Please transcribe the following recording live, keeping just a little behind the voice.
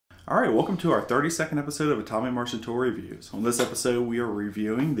Alright, welcome to our 32nd episode of Atomic Martian Toy Reviews. On this episode, we are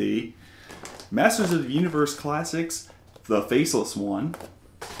reviewing the Masters of the Universe Classics, the Faceless One,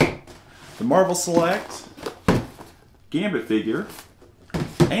 the Marvel Select Gambit figure,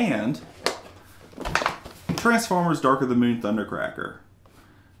 and Transformers Dark of the Moon Thundercracker.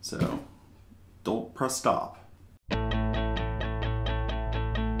 So, don't press stop.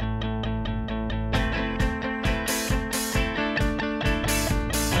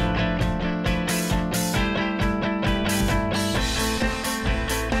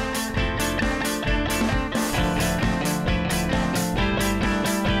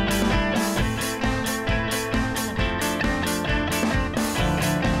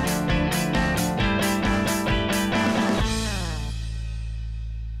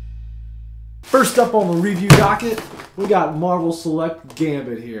 First up on the review docket, we got Marvel Select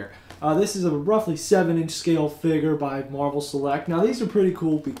Gambit here. This is a roughly 7-inch scale figure by Marvel Select. Now these are pretty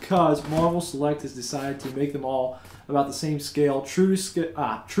cool because Marvel Select has decided to make them all about the same scale, true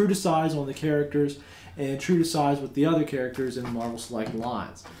to size on the characters and true to size with the other characters in the Marvel Select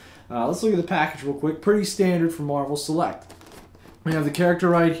lines. Let's look at the package real quick. Pretty standard for Marvel Select. We have the character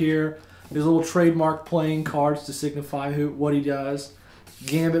right here. There's little trademark playing cards to signify what he does.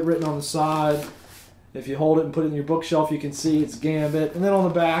 Gambit written on the side. If you hold it and put it in your bookshelf, you can see it's Gambit. And then on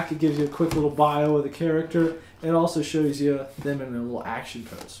the back, it gives you a quick little bio of the character. And it also shows you them in their little action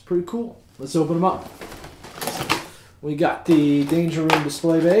pose. Pretty cool. Let's open them up. We got the Danger Room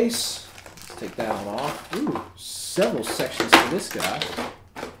display base. Let's take that one off. Ooh, several sections for this guy.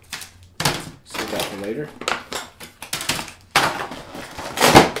 Save that for later.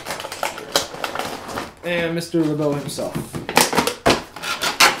 And Mr. LeBeau himself.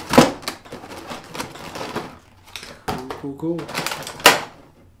 Cool.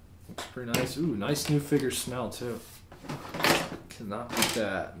 Looks pretty nice. Ooh, nice new figure smell too. Cannot beat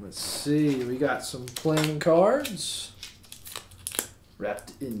that. Let's see. We got some playing cards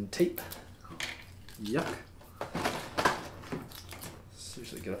wrapped in tape. Yuck.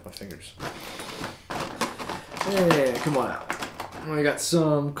 Seriously, get off my fingers. Hey, come on out. We got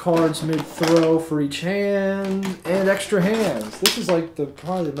some cards mid-throw for each hand and extra hands. This is like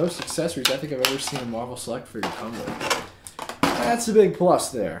probably the most accessories I think I've ever seen a Marvel Select figure come with. That's a big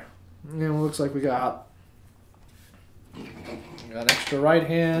plus there. And it looks like we got an extra right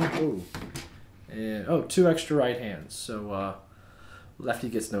hand. Ooh. And two extra right hands. So lefty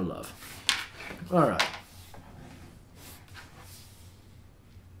gets no love. All right.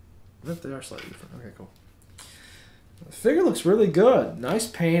 They are slightly different. Okay, cool. The figure looks really good. Nice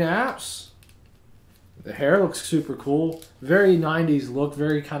paint apps. The hair looks super cool. Very 90s look.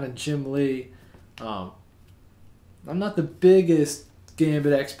 Very kind of Jim Lee. I'm not the biggest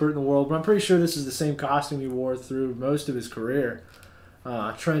Gambit expert in the world, but I'm pretty sure this is the same costume he wore through most of his career.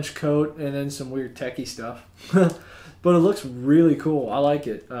 Trench coat and then some weird techie stuff. But it looks really cool. I like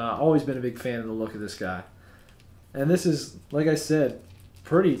it. Always been a big fan of the look of this guy. And this is, like I said,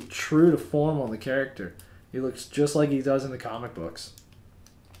 pretty true to form on the character. He looks just like he does in the comic books.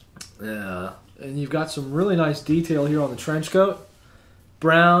 And you've got some really nice detail here on the trench coat.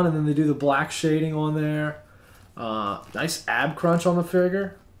 Brown, and then they do the black shading on there. Nice ab crunch on the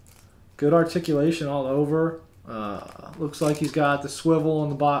figure. Good articulation all over. Looks like he's got the swivel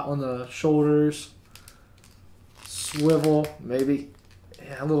on the shoulders. Swivel, maybe.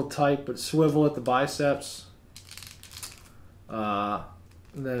 Yeah, a little tight, but swivel at the biceps. And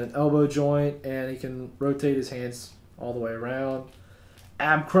then an elbow joint, and he can rotate his hands all the way around.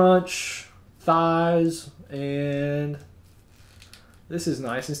 Ab crunch, thighs, and this is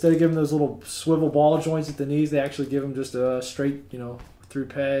nice. Instead of giving those little swivel ball joints at the knees, they actually give him just a straight, through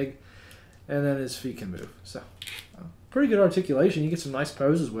peg, and then his feet can move. So, pretty good articulation. You get some nice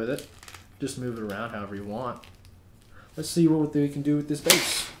poses with it. Just move it around however you want. Let's see what we can do with this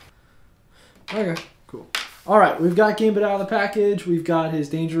base. Okay, cool. All right, we've got Gambit out of the package. We've got his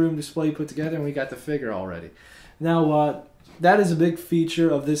Danger Room display put together, and we got the figure already. Now, that is a big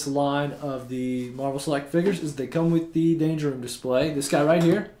feature of this line of the Marvel Select figures, is they come with the Danger Room display. This guy right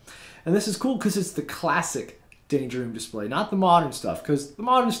here. And this is cool because it's the classic Danger Room display, not the modern stuff, because the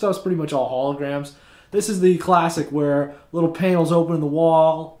modern stuff is pretty much all holograms. This is the classic where little panels open in the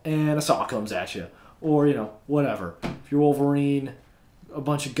wall and a saw comes at you. Or, whatever. If you're Wolverine, a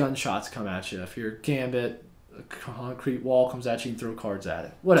bunch of gunshots come at you. If you're Gambit, a concrete wall comes at you and throw cards at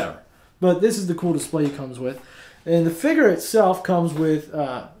it. Whatever. But this is the cool display he comes with. And the figure itself comes with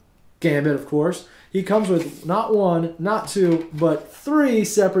Gambit, of course. He comes with not one, not two, but 3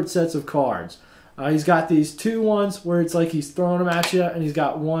 separate sets of cards. He's got these 2 ones where it's like he's throwing them at you, and he's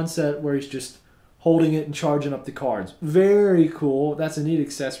got 1 set where he's just holding it and charging up the cards. Very cool. That's a neat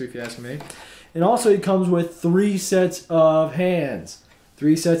accessory if you ask me. And also it comes with 3 sets of hands.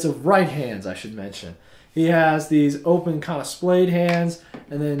 3 sets of right hands, I should mention. He has these open kind of splayed hands,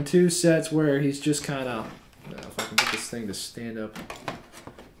 and then 2 sets where he's just kind of, if I can get this thing to stand up,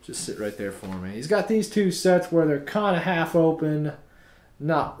 just sit right there for me. He's got these 2 sets where they're kind of half open,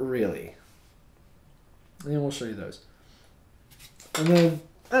 not really. And we'll show you those. And then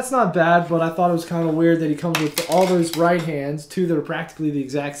that's not bad, but I thought it was kind of weird that he comes with all those right hands, 2 that are practically the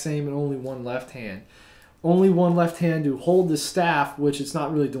exact same, and only 1 left hand. Only 1 left hand to hold the staff, which it's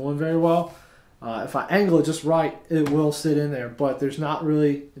not really doing very well. If I angle it just right, it will sit in there, but there's not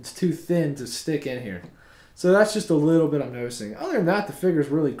really, it's too thin to stick in here. So that's just a little bit I'm noticing. Other than that, the figure's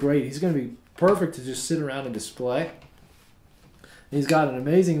really great. He's going to be perfect to just sit around and display. He's got an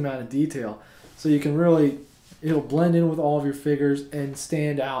amazing amount of detail, so you can really, it'll blend in with all of your figures and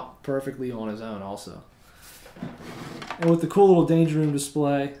stand out perfectly on his own also. And with the cool little Danger Room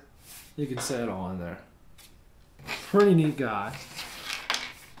display, you can set it all in there. Pretty neat guy.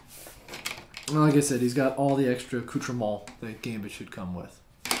 And like I said, he's got all the extra accoutrement that Gambit should come with.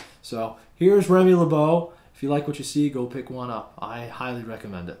 So here's Remy LeBeau. If you like what you see, go pick one up. I highly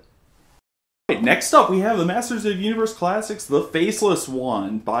recommend it. Right, next up, we have the Masters of Universe Classics, the Faceless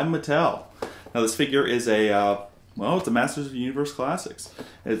One by Mattel. Now this figure is a, well, it's a Masters of Universe Classics.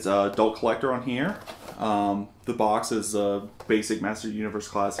 It's a adult collector on here. The box is a basic Masters of Universe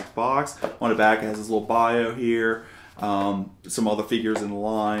Classics box. On the back it has this little bio here, some other figures in the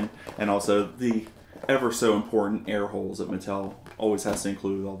line, and also the ever so important air holes that Mattel always has to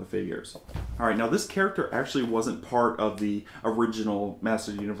include with all the figures. Alright, now this character actually wasn't part of the original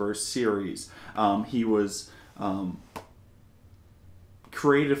Masters of the Universe series. He was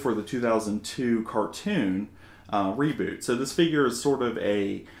created for the 2002 cartoon reboot. So this figure is sort of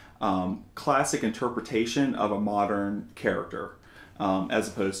a classic interpretation of a modern character, as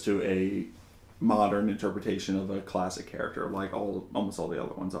opposed to a modern interpretation of a classic character like almost all the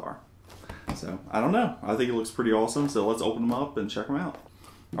other ones are. So, I don't know. I think it looks pretty awesome, so let's open them up and check them out.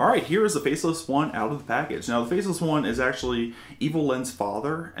 Alright, here is the Faceless One out of the package. Now, the Faceless One is actually Evil Lynn's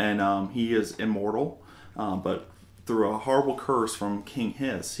father, and he is immortal, but through a horrible curse from King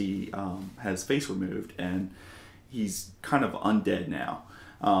Hiss, he has face removed, and he's kind of undead now.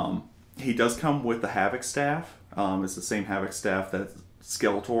 He does come with the Havoc Staff. It's the same Havoc Staff that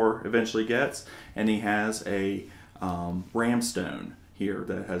Skeletor eventually gets, and he has a Ramstone here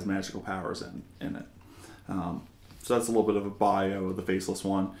that has magical powers in it. So that's a little bit of a bio of the Faceless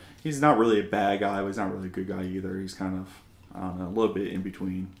One. He's not really a bad guy, but he's not really a good guy either. He's kind of, I don't know, a little bit in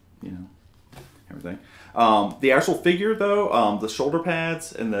between, you know, everything. The actual figure, though, the shoulder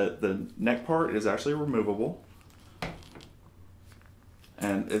pads and the neck part is actually removable.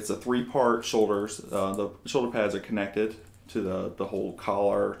 And it's a 3-part shoulders. The shoulder pads are connected to the whole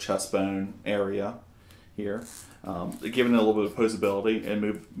collar, chest bone area here, giving it a little bit of posability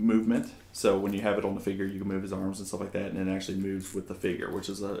and movement. So when you have it on the figure, you can move his arms and stuff like that, and it actually moves with the figure, which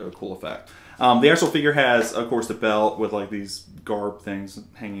is a cool effect. The actual figure has, of course, the belt with like these garb things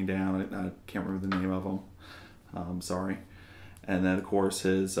hanging down. I can't remember the name of them. Sorry. And then, of course,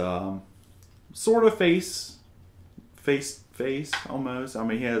 his sort of face almost. I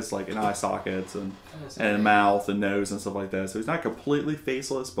mean, he has like an eye sockets and a mouth and nose and stuff like that. So he's not completely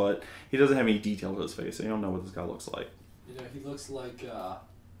faceless, but he doesn't have any detail to his face. So you don't know what this guy looks like. You know, he looks like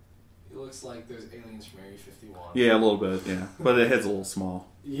those aliens from Area 51. Yeah, a little bit. Yeah, but his head's a little small.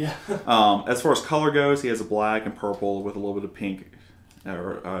 Yeah. As far as color goes, he has a black and purple with a little bit of pink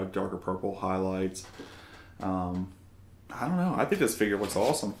or darker purple highlights. I don't know. I think this figure looks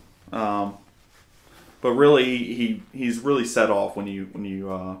awesome. But really, he's really set off when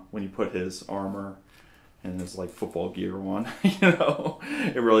you put his armor and his like football gear on. You know,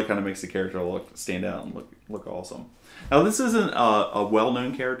 it really kind of makes the character stand out and look awesome. Now, this isn't a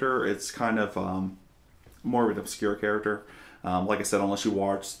well-known character. It's kind of more of an obscure character. Like I said, unless you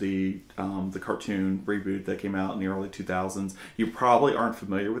watch the cartoon reboot that came out in the early 2000s, you probably aren't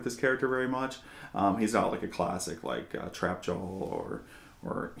familiar with this character very much. He's not like a classic like Trapjaw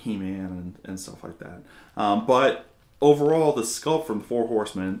or He-Man and stuff like that. But overall, the sculpt from the Four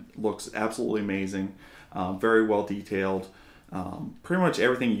Horsemen looks absolutely amazing. Very well detailed. Pretty much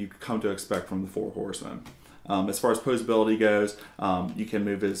everything you come to expect from the Four Horsemen. As far as posability goes, you can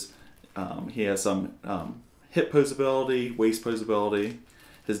move his... he has some hip posability, waist posability.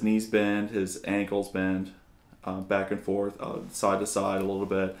 His knees bend, his ankles bend. Back and forth, side to side a little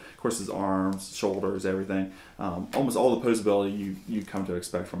bit. Of course, his arms, shoulders, everything. Almost all the posability you come to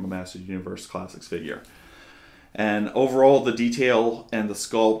expect from a Masters Universe Classics figure. And overall, the detail and the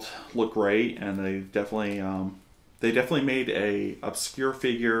sculpt look great, and they definitely made a obscure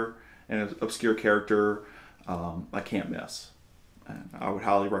figure and an obscure character I can't miss. And I would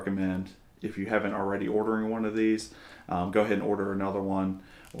highly recommend, if you haven't already ordering one of these, go ahead and order another one,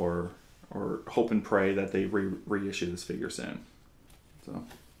 or hope and pray that they reissue this figure soon. So,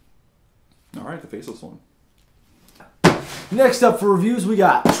 all right, the Faceless One. Next up for reviews, we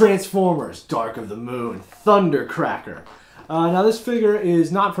got Transformers: Dark of the Moon Thundercracker. Now this figure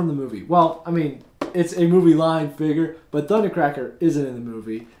is not from the movie. Well, I mean, it's a movie line figure, but Thundercracker isn't in the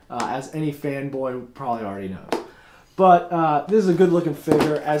movie, as any fanboy probably already knows. But this is a good looking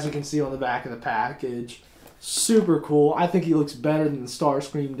figure, as you can see on the back of the package. Super cool. I think he looks better than the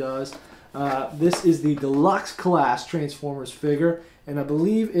Starscream does. This is the deluxe class Transformers figure, and I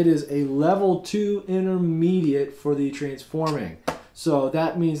believe it is a level 2 intermediate for the transforming. So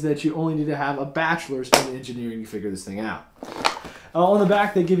that means that you only need to have a bachelor's in engineering to figure this thing out. On the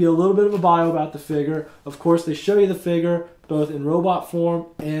back, they give you a little bit of a bio about the figure. Of course, they show you the figure both in robot form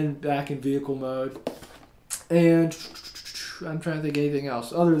and back in vehicle mode. And I'm trying to think of anything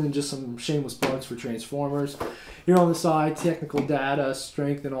else other than just some shameless plugs for Transformers. Here on the side, technical data,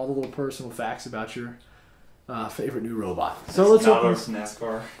 strength, and all the little personal facts about your favorite new robot. So let's open this.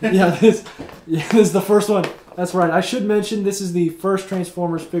 NASCAR. This is the first one. That's right. I should mention this is the first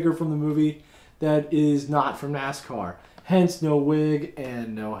Transformers figure from the movie that is not from NASCAR. Hence, no wig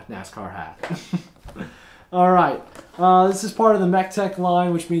and no NASCAR hat. All right. This is part of the MechTech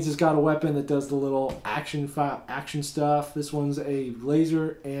line, which means it's got a weapon that does the little action stuff. This one's a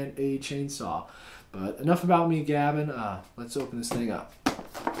laser and a chainsaw. But enough about me gabbing. Let's open this thing up.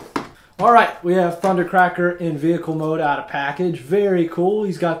 All right, we have Thundercracker in vehicle mode out of package. Very cool.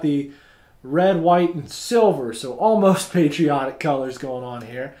 He's got the red, white, and silver, so almost patriotic colors going on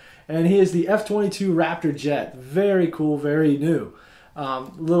here. And he is the F-22 Raptor jet. Very cool, very new.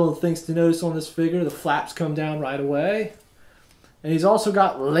 Little things to notice on this figure. The flaps come down right away. And he's also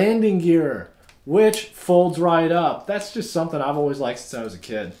got landing gear, which folds right up. That's just something I've always liked since I was a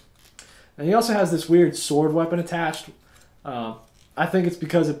kid. And he also has this weird sword weapon attached. I think it's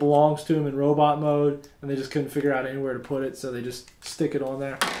because it belongs to him in robot mode, and they just couldn't figure out anywhere to put it, so they just stick it on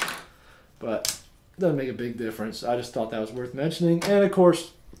there. But it doesn't make a big difference. I just thought that was worth mentioning. And of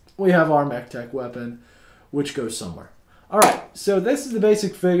course, we have our MechTech weapon, which goes somewhere. All right, so this is the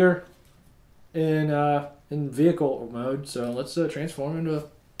basic figure in vehicle mode. So let's transform into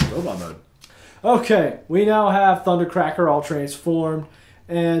robot mode. Okay, we now have Thundercracker all transformed,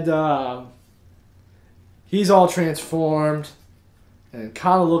 and he's all transformed and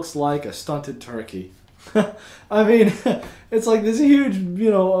kind of looks like a stunted turkey. I mean, it's like this huge,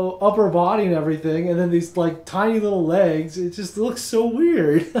 upper body and everything, and then these like tiny little legs. It just looks so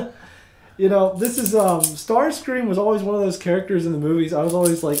weird. This is Starscream was always one of those characters in the movies. I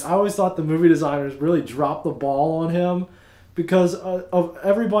always thought the movie designers really dropped the ball on him because of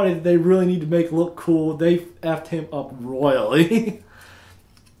everybody that they really need to make look cool. They effed him up royally.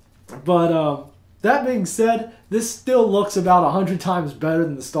 But that being said, this still looks about 100 times better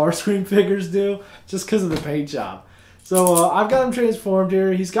than the Starscream figures do, just because of the paint job. So I've got him transformed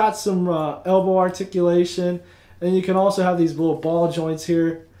here. He's got some elbow articulation, and you can also have these little ball joints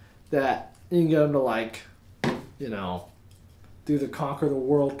here that you can get him to do the conquer the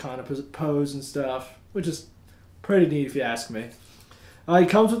world kind of pose and stuff, which is pretty neat if you ask me. He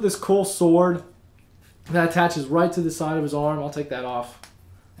comes with this cool sword that attaches right to the side of his arm. I'll take that off.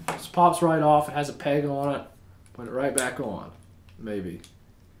 Just pops right off. It has a peg on it. Put it right back on. Maybe.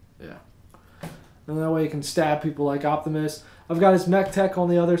 Yeah. And that way you can stab people like Optimus. I've got his MechTech on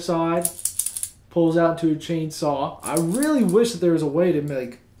the other side. Pulls out into a chainsaw. I really wish that there was a way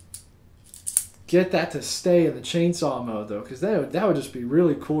to get that to stay in the chainsaw mode though, because that would just be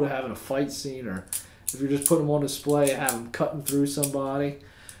really cool to have in a fight scene, or if you're just putting them on display and have them cutting through somebody.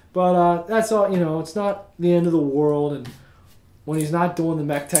 But that's all. It's not the end of the world, and when he's not doing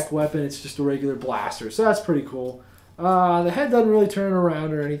the MechTech weapon, it's just a regular blaster. So that's pretty cool. The head doesn't really turn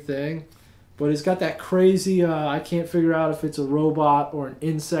around or anything, but he's got that crazy, I can't figure out if it's a robot or an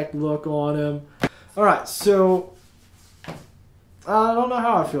insect look on him. Alright, so I don't know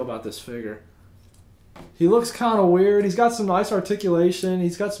how I feel about this figure. He looks kind of weird. He's got some nice articulation.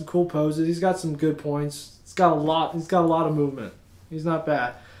 He's got some cool poses. He's got some good points. He's got a lot of movement. He's not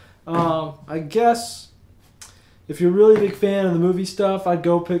bad. I guess if you're a really big fan of the movie stuff, I'd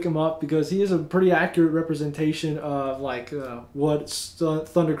go pick him up because he is a pretty accurate representation of what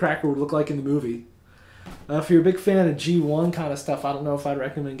Thundercracker would look like in the movie. If you're a big fan of G1 kind of stuff, I don't know if I'd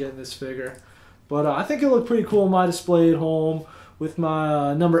recommend getting this figure. But I think it'll look pretty cool on my display at home with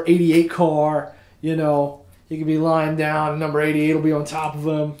my number 88 car. You He could be lying down. Number 88 will be on top of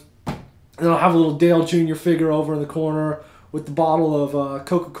him. And I'll have a little Dale Jr. figure over in the corner with the bottle of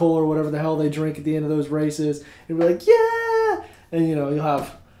Coca-Cola or whatever the hell they drink at the end of those races. And be like, yeah! And, you know, you'll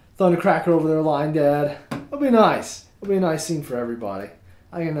have Thundercracker over there lying dead. It'll be nice. It'll be a nice scene for everybody.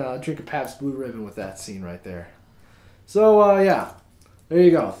 I can drink a Pabst Blue Ribbon with that scene right there. So, yeah. There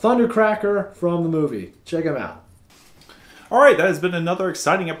you go. Thundercracker from the movie. Check him out. All right, that has been another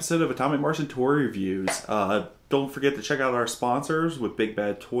exciting episode of Atomic Martian Toy Reviews. Don't forget to check out our sponsors with Big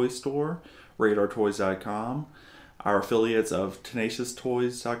Bad Toy Store, RadarToys.com, our affiliates of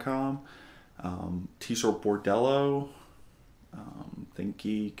TenaciousToys.com, T-Shirt Bordello, Think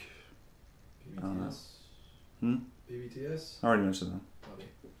Geek. BBTS. BBTS? I already mentioned them.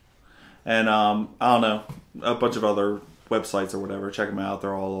 And I don't know, a bunch of other websites or whatever. Check them out.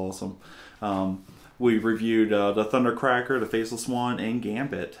 They're all awesome. We reviewed the Thundercracker, the Faceless One, and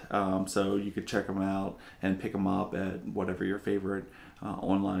Gambit. So you could check them out and pick them up at whatever your favorite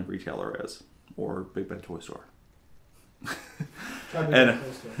online retailer is, or Big Bad Toy Store. Try Big Bad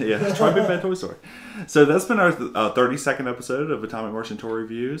Toy Store. Yeah, try Big Bad Toy Store. So that's been our 32nd episode of Atomic Martian Toy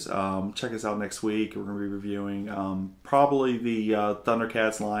Reviews. Check us out next week. We're going to be reviewing probably the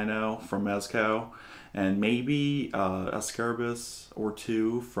Thundercats Lino from Mezco, and maybe a Scarabus or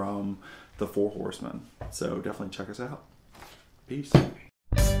two from the Four Horsemen. So definitely check us out. Peace.